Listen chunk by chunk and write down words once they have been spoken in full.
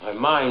My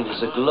mind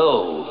is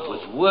aglow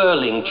with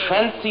whirling,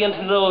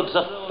 transient nodes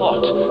of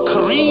thought,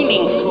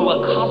 careening through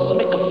a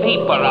cosmic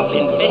vapor of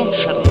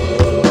invention.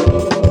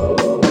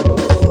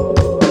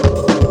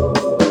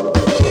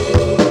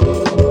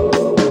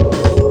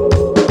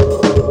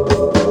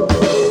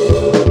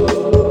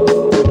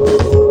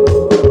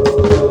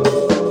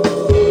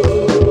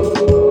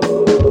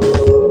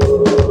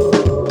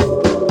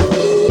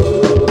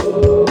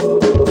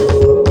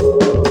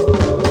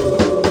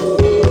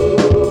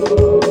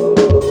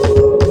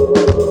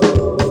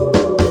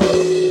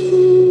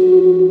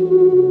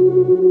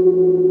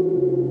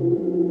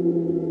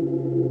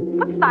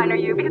 What sign are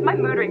you? Because my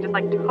mood ring just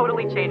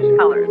totally changed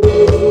colors.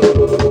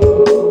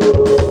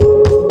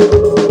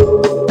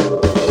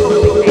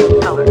 Totally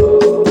changed colors.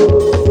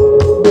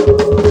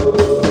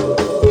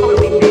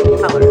 Totally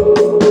changed colors.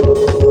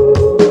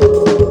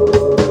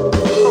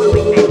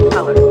 Totally changed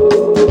colors.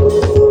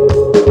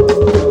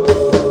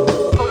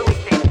 Totally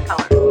changed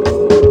colors.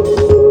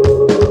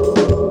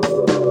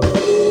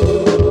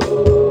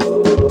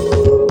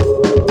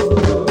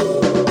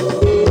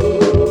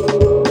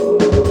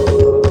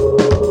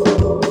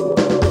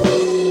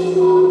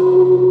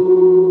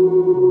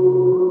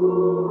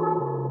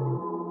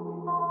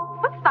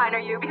 What sign are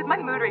you? Because my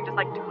mood ring just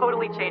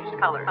totally changed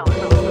colors.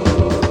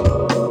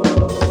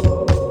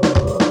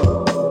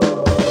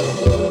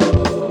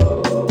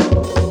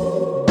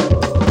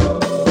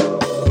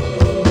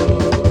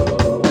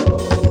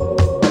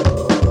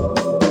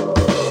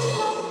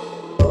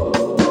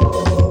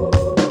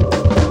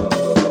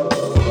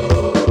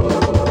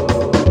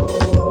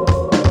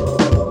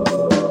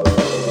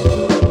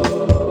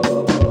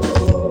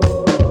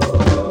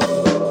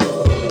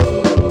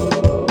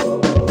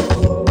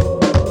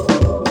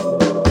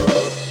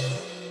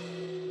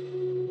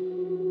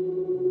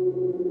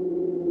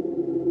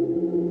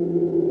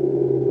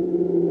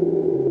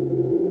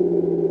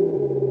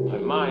 My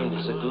mind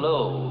is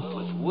aglow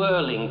with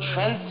whirling,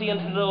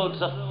 transient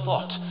nodes of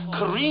thought,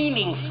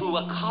 careening through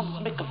a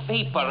cosmic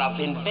vapor of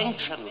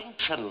invention.